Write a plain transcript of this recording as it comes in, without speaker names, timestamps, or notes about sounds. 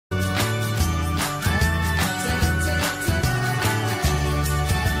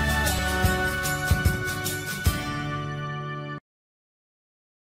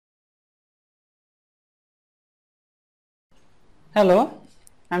Hello,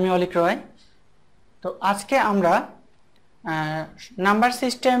 আমি অলিক রয়। তো আজকে আমরা নাম্বার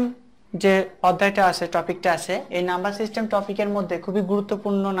সিস্টেম যে অধ্যায়টা আছে, টপিকটা আছে, এই নাম্বার সিস্টেম টপিকের মধ্যে খুবই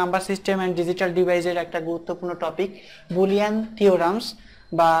গুরুত্বপূর্ণ নাম্বার সিস্টেম অ্যান্ড ডিজিটাল ডিভাইসের একটা গুরুত্বপূর্ণ টপিক বুলিয়ান থিওরামস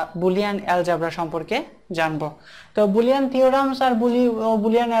বা বুলিয়ান অ্যালজাবরা সম্পর্কে জানবো। তো বুলিয়ান থিওরামস আর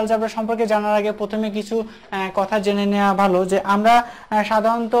বুলিয়ান অ্যালজাবরা সম্পর্কে জানার আগে প্রথমে কিছু কথা জেনে নেওয়া ভালো যে আমরা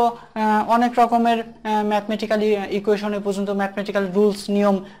সাধারণত অনেক রকমের ম্যাথমেটিক্যাল ইকুয়েশনে পর্যন্ত ম্যাথমেটিক্যাল রুলস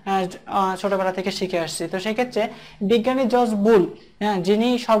নিয়ম ছোটবেলা থেকে শিখে আসছি। তো সেক্ষেত্রে বিজ্ঞানী জর্জ বুল, যিনি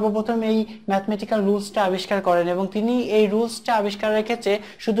সর্বপ্রথম এই ম্যাথমেটিক্যাল রুলসটা আবিষ্কার করেন এবং তিনি এই রুলসটা আবিষ্কারের ক্ষেত্রে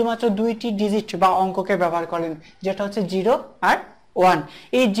শুধুমাত্র দুইটি ডিজিট বা অঙ্ককে ব্যবহার করেন, যেটা হচ্ছে 0 আর 1।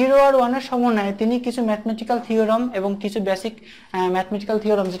 এই 0 আর 1 এর সমন্বয়ে তিনি কিছু ম্যাথমেটিক্যাল থিওরাম এবং কিছু বেসিক ম্যাথমেটিক্যাল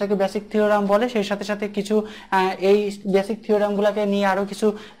থিওরাম, যেটাকে বেসিক থিওরাম বলে, সেই সাথে সাথে কিছু এই বেসিক থিওরামগুলোকে নিয়ে আরো কিছু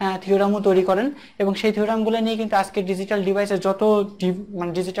থিওরামও তৈরি করেন এবং সেই থিওরামগুলো নিয়ে কিন্তু আজকে ডিজিটাল ডিভাইসের যত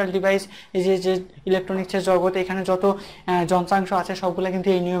ডিজিটাল ডিভাইস, এই যে ইলেকট্রনিক্সের জগতে এখানে যত যন্ত্রাংশ আছে সবগুলো কিন্তু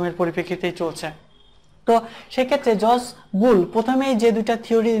এই নিয়মের পরিপ্রেক্ষিতেই চলছে। তো সেক্ষেত্রে জর্জ বুল প্রথমেই যে দুইটা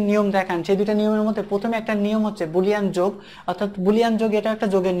থিওরি নিয়ম দেখান, সেই দুইটা নিয়মের মধ্যে প্রথমে একটা নিয়ম হচ্ছে বুলিয়ান যোগ, অর্থাৎ বুলিয়ান যোগ এটা একটা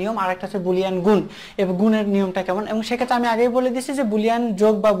যোগের নিয়ম, আর একটা হচ্ছে বুলিয়ান গুণ। এবং গুণের নিয়মটা কেমন, এবং সেক্ষেত্রে আমি আগেই বলে দিচ্ছি যে বুলিয়ান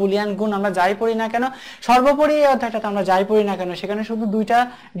যোগ বা বুলিয়ান গুণ আমরা যাই পড়ি না কেন, সর্বোপরি এই অধ্যায়টাতে আমরা যাই পড়ি না কেন, সেখানে শুধু দুইটা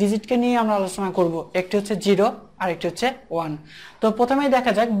ডিজিটকে নিয়ে আমরা আলোচনা করব, একটি হচ্ছে 0 আর একটি হচ্ছে 1। তো প্রথমেই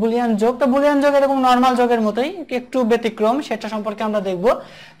দেখা যাক বুলিয়ান যোগ। তো বুলিয়ান যোগ এরকম নর্মাল যোগের মতোই, একটু ব্যতিক্রম, সেটা সম্পর্কে আমরা দেখব।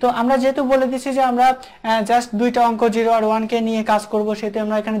 তো আমরা যেহেতু বলে দিচ্ছি যে আমরা জাস্ট দুইটা অঙ্ক 0 আর 1 কে নিয়ে কাজ করব, সেহেতু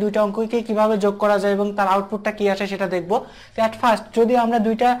আমরা এখানে দুইটা অঙ্ককে কিভাবে যোগ করা যায় এবং তার আউটপুটটা কি আসে সেটা দেখব। তো এট ফার্স্ট যদি আমরা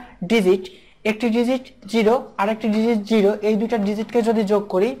দুইটা ডিজিট, একটি ডিজিট 0 আর একটি ডিজিট 0, এই দুইটা ডিজিটকে যদি যোগ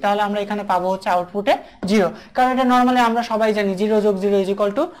করি তাহলে আমরা এখানে পাবো হচ্ছে আউটপুটে 0, কারণ এটা নরমালি আমরা সবাই জানি 0 যোগ 0 ইজ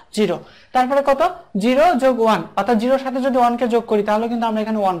ইকুয়াল টু 0। তারপরে কত, 0 যোগ 1, অর্থাৎ 0 এর সাথে যদি 1 কে যোগ করি তাহলে কিন্তু আমরা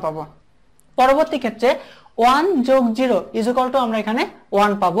এখানে 1 পাবো। পরবর্তী ক্ষেত্রে 1 যোগ 0 ইজ ইকুয়াল টু আমরা এখানে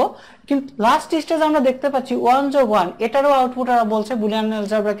 1 পাবো। কিন্তু লাস্ট স্টেজে আমরা দেখতে পাচ্ছি 1 যোগ 1, এটারও আউটপুট বলছে বুলিয়ান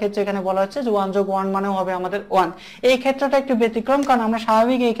অ্যালজেব্রার ক্ষেত্রে এখানে বলা হচ্ছে যে 1 যোগ 1 মানে হবে আমাদের 1। এই ক্ষেত্রটা একটু ব্যতিক্রম, কারণ আমরা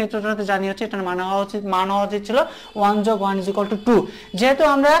স্বাভাবিক এই ক্ষেত্রটাতে জানি হচ্ছে এটার মান হওয়া উচিত ছিল 1 যোগ 1 ইজ ইকুয়াল টু 2। যেহেতু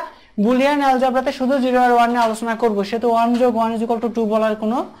আমরা বুলিয়ান অ্যালজেব্রাতে শুধু 0 আর 1 নিয়ে আলোচনা করব, সেহেতু 1 যোগ 1 ইজ ইকুয়াল টু 2 বলার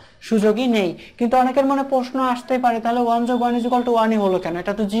কোনো সুযোগই নেই। কিন্তু অনেকের মনে প্রশ্ন আসতে পারে, তাহলে 1 যোগ 1 ইজ ইকুয়াল টু 1ই হলো কেন,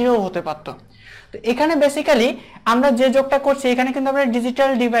 এটা তো 0 হতে পারতো। তো এখানে বেসিক্যালি আমরা যে যোগটা করছি, এখানে কিন্তু আমরা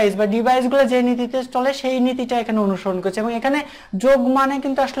ডিজিটাল ডিভাইস বা ডিভাইসগুলো যে নীতিতে চলে সেই নীতিটা এখানে অনুসরণ করছি, এবং এখানে যোগ মানে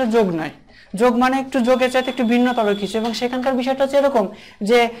কিন্তু আসলে যোগ নয়, যোগ মানে একটু যোগের চাইতে একটু ভিন্নতর কিছু। এবং সেখানকার বিষয়টা হচ্ছে এরকম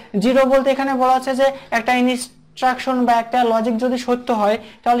যে 0 বলতে এখানে বলা হচ্ছে যে একটা ইনস্ট্রাকশন বা একটা লজিক যদি সত্য হয়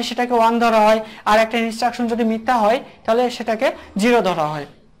তাহলে সেটাকে 1 ধরা হয়, আর একটা ইনস্ট্রাকশন যদি মিথ্যা হয় তাহলে সেটাকে 0 ধরা হয়।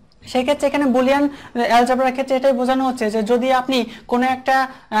 সেক্ষেত্রে এখানে বুলিয়ান অ্যালজেব্রার ক্ষেত্রে এটাই বোঝানো হচ্ছে যে যদি আপনি কোনো একটা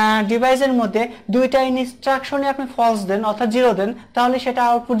ডিভাইসের মধ্যে দুইটা ইনস্ট্রাকশনে আপনি ফলস দেন, অর্থাৎ 0 দেন, তাহলে সেটা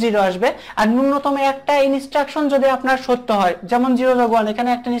আউটপুট 0 আসবে। আর ন্যূনতম একটা ইনস্ট্রাকশন যদি আপনার সত্য হয়, যেমন 0 যোগ 1, এখানে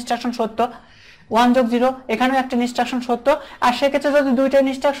একটা ইনস্ট্রাকশন সত্য, 1 যোগ 0 এখানেও একটা ইনস্ট্রাকশন সত্য, আর সেক্ষেত্রে যদি দুইটা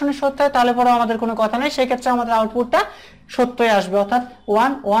ইনস্ট্রাকশনই সত্য হয় তাহলে পরে আমাদের কোনো কথা নেই, সেক্ষেত্রে আমাদের আউটপুটটা সত্যই আসবে, অর্থাৎ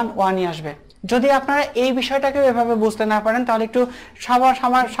 1 1 1ই আসবে। যদি আপনারা এই বিষয়টাকে এভাবে বুঝতে না পারেন তাহলে একটু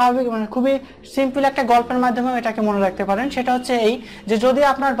স্বাভাবিক খুবই সিম্পল একটা গল্পের মাধ্যমে এটাকে মনে রাখতে পারেন। সেটা হচ্ছে এই যে যদি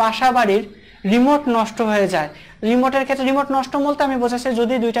আপনার বাসা বাড়ির রিমোট নষ্ট হয়ে যায়, রিমোটের ক্ষেত্রে রিমোট নষ্ট বলতে আমি বোঝাচ্ছি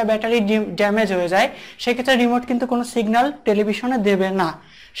যদি দুইটা ব্যাটারি ড্যামেজ হয়ে যায়, সেক্ষেত্রে রিমোট কিন্তু কোনো সিগন্যাল টেলিভিশনে দেবে না।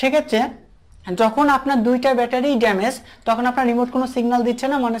 সেক্ষেত্রে যখন আপনার দুইটা ব্যাটারি ড্যামেজ, তখন আপনার রিমোট কোনো সিগন্যাল দিচ্ছে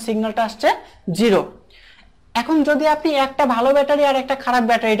না, মানে সিগন্যালটা আসছে 0। এখন যদি আপনি একটা ভালো ব্যাটারি আর একটা খারাপ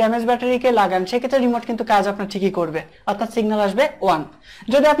ব্যাটারি, ড্যামেজ ব্যাটারিকে লাগান, সেক্ষেত্রে রিমোট কিন্তু কাজ আপনার ঠিকই করবে, অর্থাৎ সিগন্যাল আসবে 1।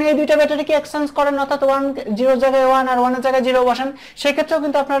 যদি আপনি এই দুইটা ব্যাটারিকে এক্সচেঞ্জ করেন, অর্থাৎ 1 0 জায়গায় 1 আর 1 এর জায়গায় 0 বসান, সেক্ষেত্রেও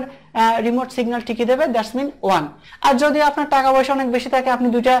কিন্তু আপনার রিমোট সিগন্যাল ঠিকই দেবে, দ্যাটস মিন 1। আর যদি আপনার টাকা পয়সা অনেক বেশি থাকে, আপনি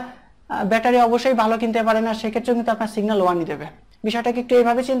দুইটা ব্যাটারি অবশ্যই ভালো কিনতে পারেন, আর সেক্ষেত্রেও কিন্তু আপনার সিগন্যাল 1ই দেবে। বিষয়টাকে একটু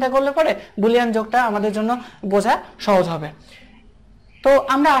এইভাবে চিন্তা করলে পরে বুলিয়ান যোগটা আমাদের জন্য বোঝা সহজ হবে। তো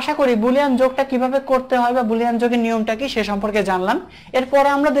আমরা আশা করি বুলিয়ান যোগটা কিভাবে করতে হয় বা বুলিয়ান যোগের নিয়মটা কি সে সম্পর্কে জানলাম। এরপরে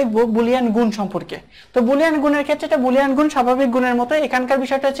আমরা দেখব বুলিয়ান গুণ সম্পর্কে। তো বুলিয়ান গুণের ক্ষেত্রে এটা বুলিয়ান গুণ স্বাভাবিক গুণের মতো। এখানকার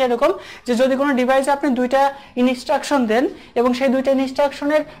বিষয়টা হচ্ছে এরকম যে যদি কোনো ডিভাইসে আপনি দুইটা ইনস্ট্রাকশন দেন এবং সেই দুইটা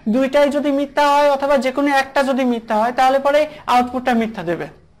ইনস্ট্রাকশনের দুইটাই যদি মিথ্যা হয় অথবা যে কোনো একটা যদি মিথ্যা হয়, তাহলে পরে আউটপুটটা মিথ্যা দেবে।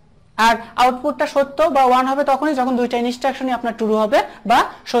 আর আউটপুটটা সত্য বা 1 হবে তখনই যখন দুইটা ইনস্ট্রাকশনই আপনার ট্রু হবে বা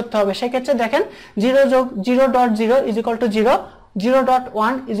সত্য হবে। সেক্ষেত্রে দেখেন 0 যোগ 0.0 is equal to 0,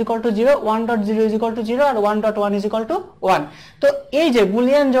 0.1 is equal to 0, 1.0 is equal to 0 R 1.1 is equal to 1। তো এই যে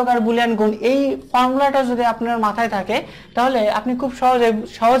বুলিয়ান যোগ আর বুলিয়ান গুণ, এই ফর্মুলাটা যদি আপনার মাথায় থাকে তাহলে আপনি খুব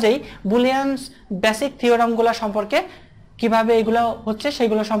সহজেই বুলিয়ান বেসিক থিওরামগুলো সম্পর্কে কিভাবে এগুলো হচ্ছে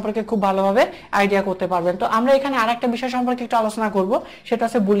সেগুলো সম্পর্কে খুব ভালোভাবে আইডিয়া করতে পারবেন। তো আমরা এখানে আরেকটা বিষয় সম্পর্কে একটু আলোচনা করব, সেটা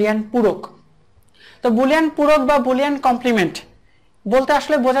হচ্ছে বুলিয়ান পূরক। তো বুলিয়ান পূরক বা বুলিয়ান কমপ্লিমেন্ট বলতে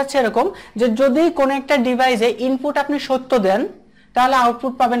আসলে বোঝাচ্ছে এরকম যে যদি কোনো একটা ডিভাইসে ইনপুট আপনি সত্য দেন তাহলে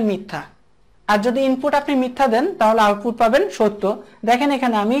আউটপুট পাবেন মিথ্যা, আর যদি ইনপুট আপনি মিথ্যা দেন তাহলে আউটপুট পাবেন সত্য। দেখেন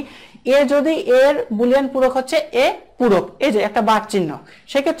এখানে আমি যদি এর বুলিয়ান পূরক হচ্ছে এ পূরক, এই যে একটা বার চিহ্ন,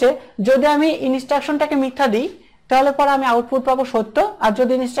 সেক্ষেত্রে যদি আমি ইনস্ট্রাকশনটাকে মিথ্যা দিই তাহলে পরে আমি আউটপুট পাবো সত্য, আর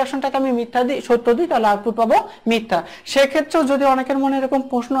যদি ইনস্ট্রাকশনটাকে আমি মিথ্যা দিই সত্য দিই তাহলে আউটপুট পাবো মিথ্যা। সেক্ষেত্রেও যদি অনেকের মনে এরকম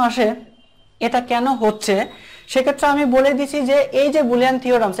প্রশ্ন আসে এটা কেন হচ্ছে, সেক্ষেত্রে আমি বলে দিছি যে এই যে বুলিয়ান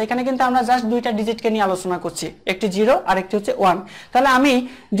থিওরামস, এখানে কিন্তু আমরা জাস্ট দুইটা ডিজিটকে নিয়ে আলোচনা করছি, একটি 0 আর একটি হচ্ছে 1। তাহলে আমি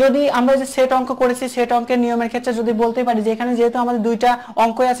যদি আমরা যে সেট অঙ্ক করেছি সেট অঙ্কের নিয়মের ক্ষেত্রে যদি বলতে পারি যে এখানে যেহেতু আমাদের দুইটা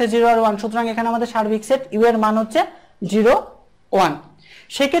অঙ্কই আছে 0 আর 1, সুতরাং এখানে আমাদের সার্বিক সেট ইউ এর মান হচ্ছে 0 1।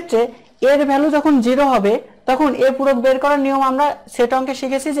 সেক্ষেত্রে এর ভ্যালু যখন 0 হবে তখন এ পূরক বের করার নিয়ম আমরা সেট অঙ্কে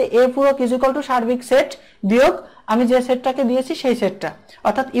শিখেছি যে এ পূরক ইজ ইকুয়াল টু সার্বিক সেট বিয়োগ আমি যে সেটটাকে দিয়েছি সেই সেটটা,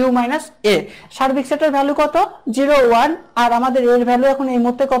 অর্থাৎ ইউ মাইনাস এ। সার্বিক সেটের ভ্যালু কত 0 1, আর আমাদের এর ভ্যালু এখন এই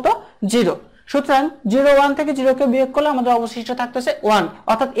মুহূর্তে কত 0। সুতরাং 0 1 থেকে 0 কে বিয়োগ করলে আমাদের অবশিষ্ট থাকতেছে 1,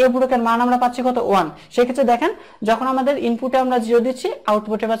 অর্থাৎ এ পূরকের মান আমরা পাচ্ছি কত 1। সেক্ষেত্রে দেখেন যখন আমাদের ইনপুটে আমরা 0 দিচ্ছি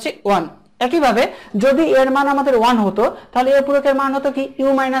আউটপুটে পাচ্ছি 1। একইভাবে যদি এর মান আমাদের 1 হতো তাহলে এ পূরকের মান হতো কি ইউ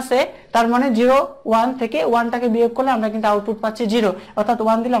মাইনাস এ, তার মানে 0 1 থেকে 1টাকে বিয়োগ করলে আমরা কিন্তু আউটপুট পাচ্ছি 0, অর্থাৎ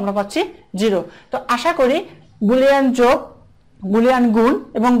 1 দিলে আমরা পাচ্ছি 0। তো আশা করি বুলিয়ান যোগ, বুলিয়ান গুণ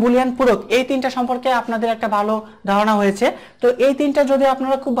এবং বুলিয়ান পূরক এই তিনটা সম্পর্কে আপনাদের একটা ভালো ধারণা হয়েছে। তো এই তিনটা যদি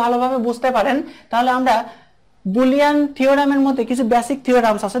আপনারা খুব ভালোভাবে বুঝতে পারেন তাহলে আমরা বুলিয়ান থিওরামের মধ্যে কিছু বেসিক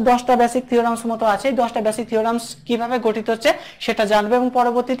থিওরামস আছে, 10টা বেসিক থিওরামস মতো আছে, এই 10টা বেসিক থিওরামস কিভাবে গঠিত হচ্ছে সেটা জানবে, এবং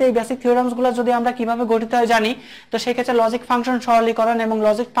পরবর্তীতে এই বেসিক থিওরামস গুলো যদি আমরা কিভাবে গঠিত হয় জানি তো সেক্ষেত্রে লজিক ফাংশন সরলীকরণ এবং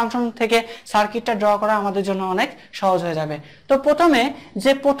লজিক ফাংশন থেকে সার্কিটটা ড্র করা আমাদের জন্য অনেক সহজ হয়ে যাবে। তো প্রথমে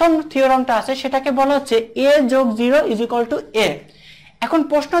যে প্রথম থিওরামটা আছে সেটাকে বলা হচ্ছে a যোগ 0 ইজ ইকুয়াল টু a। এখন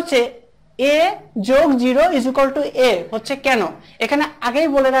প্রশ্ন হচ্ছে a যোগ 0 ইজ ইকুয়াল টু a হচ্ছে কেন। এখানে আগেই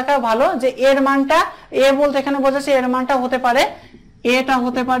বলে রাখা ভালো যে এর মানটা a বলতে এখানে বোঝাচ্ছে এর মানটা হতে পারে এটা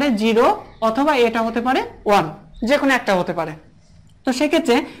হতে পারে 0 অথবা এটা হতে পারে 1, যে কোনো একটা হতে পারে। তো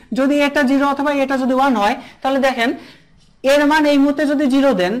সেক্ষেত্রে যদি এটা 0 অথবা এটা যদি 1 হয় তাহলে দেখেন এর মান এই মুহূর্তে যদি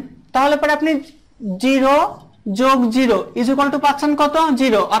 0 দেন তাহলে পরে আপনি 0 যোগ 0 ইজ ইকুয়াল টু পাচ্ছেন কত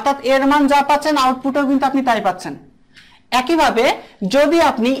 0, অর্থাৎ এর মান যা পাচ্ছেন আউটপুটেও কিন্তু আপনি তাই পাচ্ছেন। একইভাবে যদি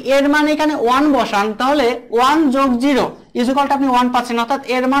আপনি এর মান এখানে 1 বসান তাহলে 1 যোগ 0 ইজ ইকুয়াল টু আপনি 1 পাচ্ছেন, অর্থাৎ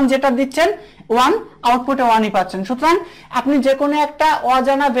এর মান যেটা দিচ্ছেন 1 আউটপুটে 1ই পাচ্ছেন। সুতরাং আপনি যে কোনো একটা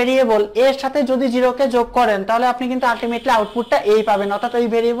অজানা ভেরিয়েবল এর সাথে যদি 0 কে যোগ করেন তাহলে আপনি কিন্তু আলটিমেটলি আউটপুটটা এই পাবেন, অর্থাৎ ওই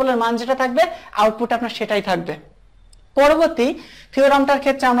ভেরিয়েবলের মান যেটা থাকবে আউটপুট আপনার সেটাই থাকবে। পরবর্তী থিওরামটার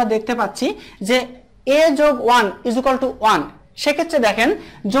ক্ষেত্রে আমরা দেখতে পাচ্ছি যে a যোগ 1 ইজ ইকুয়াল টু 1। সেক্ষেত্রে দেখেন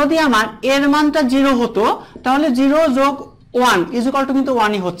যদি আমার এর মানটা 0 হতো তাহলে 0 যোগ 1 ইজ ইকুয়াল টু কিন্তু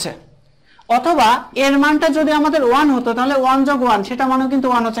 1ই হচ্ছে, অথবা এর মানটা যদি আমাদের 1 হতো তাহলে 1 যোগ 1 সেটা মানেও কিন্তু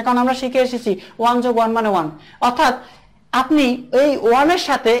 1 হচ্ছে, কারণ আমরা শিখে এসেছি 1 যোগ 1 মানে 1। অর্থাৎ আপনি এই 1 এর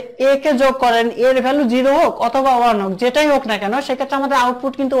সাথে a কে যোগ করেন, এর ভ্যালু 0 হোক অথবা 1 হোক, যেটাই হোক না কেন সেক্ষেত্রে আমাদের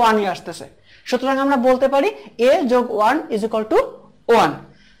আউটপুট কিন্তু 1ই আসতেছে। সুতরাং আমরা বলতে পারি a যোগ 1 ইজ ইকুয়াল টু 1।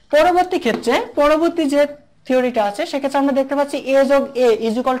 পরবর্তী ক্ষেত্রে পরবর্তী যে থিওরিটা আছে সেক্ষেত্রে আমরা দেখতে পাচ্ছি a যোগ a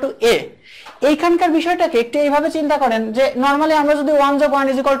is equal to a। এইখানকার বিষয়টাকে একটু এইভাবে চিন্তা করেন যে নরমালি আমরা যদি 1 যোগ 1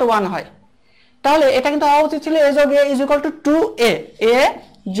 ইজ ইকুয়াল টু 1 হয় তাহলে এটা কিন্তু হওয়া উচিত ছিল a যোগ a is equal to 2a, a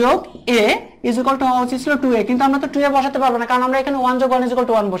যোগ a ইজ ইকুয়াল টু হওয়া উচিত ছিল 2a, কিন্তু আমরা তো 2a বসাতে পারবো না কারণ আমরা এখানে 1 যোগ 1 ইজ ইকুয়াল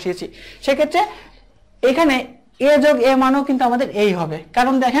টু 1 বসিয়েছি। সেক্ষেত্রে এখানে a যোগ a মানও কিন্তু আমাদের এই হবে,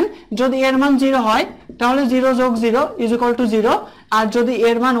 কারণ দেখেন যদি এর মান 0 হয় তাহলে 0 যোগ 0 ইজ ইকুয়াল টু 0, আর যদি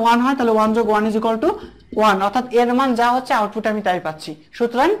এর মান 1 হয় তাহলে 1 যোগ 1 ইজ ইকুয়াল টু 1, অর্থাৎ এর মান যা হচ্ছে আউটপুট আমি তাই পাচ্ছি।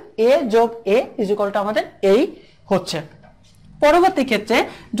 সুতরাং a যোগ a ইজ ইকুয়াল টু আমাদের এই হচ্ছে। পরবর্তী ক্ষেত্রে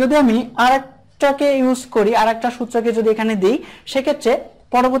যদি আমি আরেকটাকে ইউজ করি, আরেকটা সূত্রকে যদি এখানে দিই সেক্ষেত্রে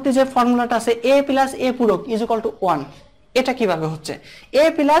পরবর্তী যে ফর্মুলাটা আছে a প্লাস a পূরক ইজ ইকুয়াল টু 1, এটা কিভাবে হচ্ছে a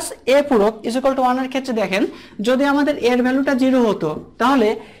প্লাস a পূরক ইজ ইকুয়াল টু 1 এর ক্ষেত্রে দেখেন যদি আমাদের এর ভ্যালুটা 0 হতো তাহলে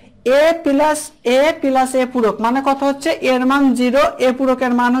a প্লাস a পূরক মানে কত হচ্ছে এর মান 0, a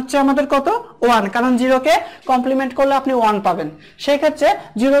পূরকের মান হচ্ছে আমাদের কত 1, কারণ 0 কে কমপ্লিমেন্ট করলে আপনি 1 পাবেন। সেই ক্ষেত্রে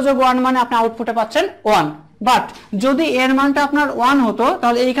 0 যোগ 1 মানে আপনি আউটপুটে পাচ্ছেন 1। বাট যদি এর মানটা আপনার 1 হতো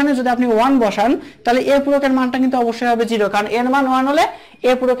তাহলে এইখানে যদি আপনি 1 বসান তাহলে a পূরকের মানটা কিন্তু অবশ্যই হবে 0, কারণ এর মান 1 হলে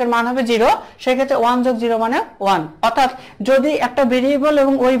a পূরকের মান হবে 0। সেই ক্ষেত্রে 1 যোগ 0 মানে 1, অর্থাৎ যদি একটা ভেরিয়েবল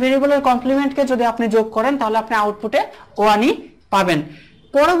এবং ওই ভেরিয়েবলের কমপ্লিমেন্টকে যদি আপনি যোগ করেন তাহলে আপনি আউটপুটে 1ই পাবেন।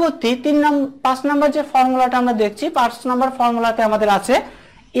 পরবর্তী 5 নাম্বার যে ফর্মুলাটা আমরা দেখছি, 5 নাম্বার ফর্মুলাতে আমাদের আছে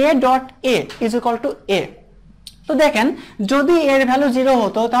a dot a is equal to a। তো দেখেন যদি এর ভ্যালু 0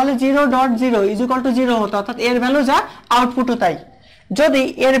 হতো তাহলে 0.0 ইজ ইকুয়াল টু 0 হতো, অর্থাৎ এর ভ্যালু যা আউটপুটও তাই। যদি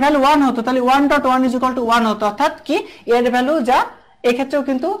এর ভ্যালু 1 হতো তাহলে 1.1 ইজ ইকুয়াল টু 1 হতো, অর্থাৎ কি এর ভ্যালু যা এক্ষেত্রেও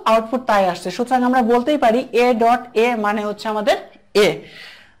কিন্তু আউটপুট তাই আসছে। সুতরাং আমরা বলতেই পারি a ডট a মানে হচ্ছে আমাদের a।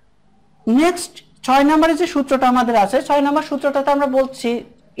 নেক্সট 6 নম্বরে যে সূত্রটা আমাদের আছে, 6 নম্বর সূত্রটাতে আমরা বলছি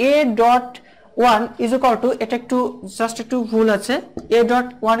a dot 1 is equal to, এটা একটু জাস্ট একটু ভুল আছে, a dot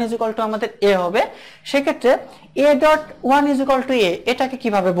 1 is equal to আমাদের a হবে। সেক্ষেত্রে a dot 1 is equal to a এটাকে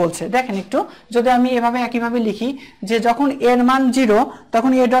কিভাবে বলছে দেখেন একটু, যদি আমি এভাবে একইভাবে লিখি যে যখন এর মান 0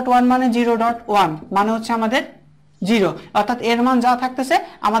 তখন a ডট 1 মানে 0.1 মানে হচ্ছে আমাদের 0, অর্থাৎ এর মান যা থাকতেছে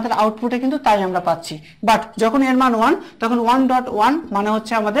আমাদের আউটপুটে কিন্তু তাই আমরা পাচ্ছি। বাট যখন এর মান 1 তখন 1.1 মানে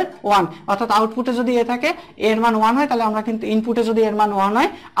হচ্ছে আমাদের 1, অর্থাৎ আউটপুটে যদি এ থাকে এর মান 1 হয় তাহলে আমরা কিন্তু ইনপুটে যদি এর মান 1 হয়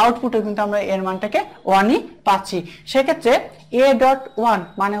আউটপুটে কিন্তু আমরা এর মানটাকে 1ই পাচ্ছি। সেক্ষেত্রে a ডট 1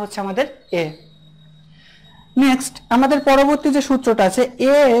 মানে হচ্ছে আমাদের a। নেক্সট আমাদের পরবর্তী যে সূত্রটা আছে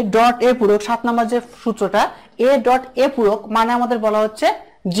a ডট a পূরক, 7 নম্বর যে সূত্রটা a ডট a পূরক মানে আমাদের বলা হচ্ছে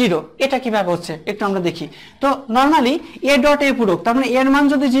 0। এটা কিভাবে হচ্ছে একটু আমরা দেখি। তো নরমালি a ডট a পূরক, তার মানে এর মান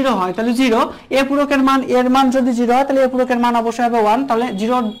যদি 0 হয় তাহলে 0, a পূরকের মান এর মান যদি 0 হয় তাহলে a পূরকের মান অবশ্যই হবে 1, তাহলে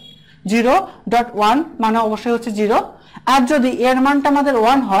 0.1 মানে অবশ্যই হচ্ছে 0। আর যদি এর মানটা আমাদের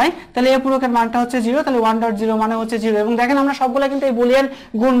 1 হয় তাহলে a পূরকের মানটা হচ্ছে 0, তাহলে 1.0 মানে হচ্ছে 0। এবং দেখেন আমরা সবগুলো কিন্তু এই বুলিয়ান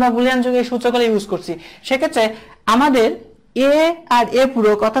গুণ বা বুলিয়ান যোগে এই সূত্রগুলো ইউজ করছি। সেক্ষেত্রে আমাদের a আর a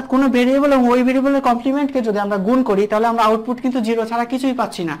পূরক অর্থাৎ কোনো ভেরিয়েবল এবং ওই ভেরিয়েবলের কমপ্লিমেন্টকে যদি আমরা গুণ করি তাহলে আমরা আউটপুট কিন্তু 0 ছাড়া কিছুই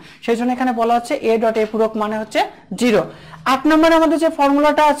পাচ্ছি না। সেই জন্য এখানে বলা হচ্ছে a ডট a পূরক মানে হচ্ছে 0। 8 নম্বরে আমাদের যে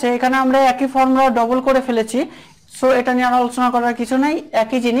ফর্মুলাটা আছে এখানে আমরা একই ফর্মুলা ডবল করে ফেলেছি, সো এটা নিয়ে আলোচনা করার কিছু নাই,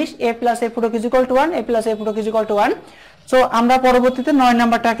 একই জিনিস a প্লাস a পূরক is equal to 1, a plus a পূরক ইজ ইকুয়াল টু 1। সো আমরা পরবর্তীতে 9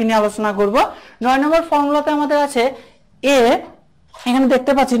 নম্বরটাকে নিয়ে আলোচনা করব। 9 নম্বর ফর্মুলাতে আমাদের আছে a, এখানে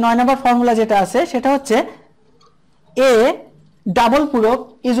দেখতে পাচ্ছি 9 নম্বর ফর্মুলা যেটা আছে সেটা হচ্ছে a ডাবল পূরক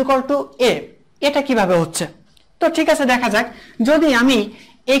ইজ ইকুয়াল টু a। এটা কিভাবে হচ্ছে তো ঠিক আছে দেখা যাক। যদি আমি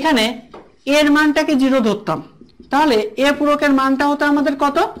এখানে এর মানটাকে 0 ধরতাম তাহলে a পূরকের মানটা হতো আমাদের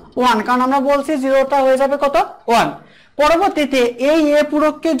কত 1, কারণ আমরা বলছি 0টা হয়ে যাবে কত 1। পরবর্তীতে এই a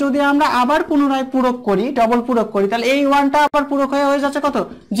পূরককে যদি আমরা আবার পুনরায় পূরক করি, ডবল পূরক করি, তাহলে এই 1টা আবার পূরক হয়ে যাচ্ছে কত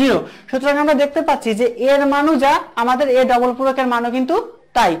 0। সুতরাং আমরা দেখতে পাচ্ছি যে এর মানও যা আমাদের a ডবল পূরকের মানও কিন্তু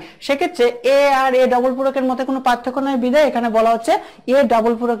তাই। সেক্ষেত্রে a আর a ডবল পূরকের মধ্যে কোনো পার্থক্য নাই বিধায় এখানে বলা হচ্ছে a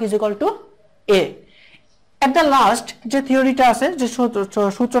ডাবল পূরক is equal to a। At the last যে থিওরিটা আছে, যে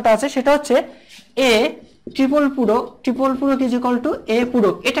সূত্রটা আছে সেটা হচ্ছে a ট্রিপল পূরক ইজ ইকুয়াল টু a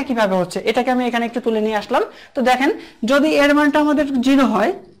পূরক। এটা কিভাবে হচ্ছে এটাকে আমি এখানে একটু তুলে নিয়ে আসলাম। তো দেখেন যদি এর মানটা আমাদের 0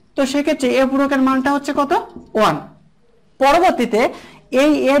 হয় তো সেক্ষেত্রে a পূরকের মানটা হচ্ছে কত 1। পরবর্তীতে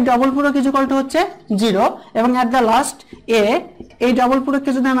এই a ডবল পূরক ইজ ইকুয়াল টু হচ্ছে 0 এবং এট দ্য লাস্ট a এই ডবল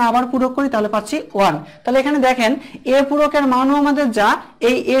পূরককে যদি আমি আবার পূরক করি তাহলে পাচ্ছি 1। তাহলে এখানে দেখেন a পূরকের মানও আমাদের যা,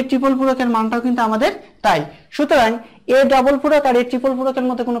 এই a ট্রিপল পূরকের মানটাও কিন্তু আমাদের তাই। সুতরাং a ডবল পূরক আর a ট্রিপল পূরকের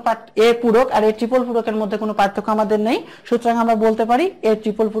মধ্যে কোনো a পূরক আর a ট্রিপল পূরকের মধ্যে কোনো পার্থক্য আমাদের নেই। সুতরাং আমরা বলতে পারি a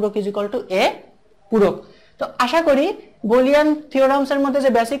ট্রিপল পূরক ইজ ইকুয়াল টু a পূরক। তো আশা করি বুলিয়ান থিওরামস এর মধ্যে যে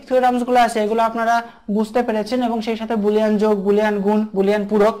বেসিক থিওরামস গুলো আছে এগুলো আপনারা বুঝতে পেরেছেন এবং সেই সাথে বুলিয়ান যোগ, বুলিয়ান গুণ, বুলিয়ান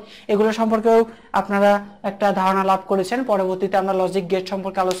পূরক এগুলো সম্পর্কেও আপনারা একটা ধারণা লাভ করেছেন। পরবর্তীতে আমরা লজিক গেট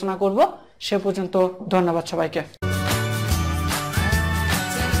সম্পর্কে আলোচনা করব। সে পর্যন্ত ধন্যবাদ সবাইকে।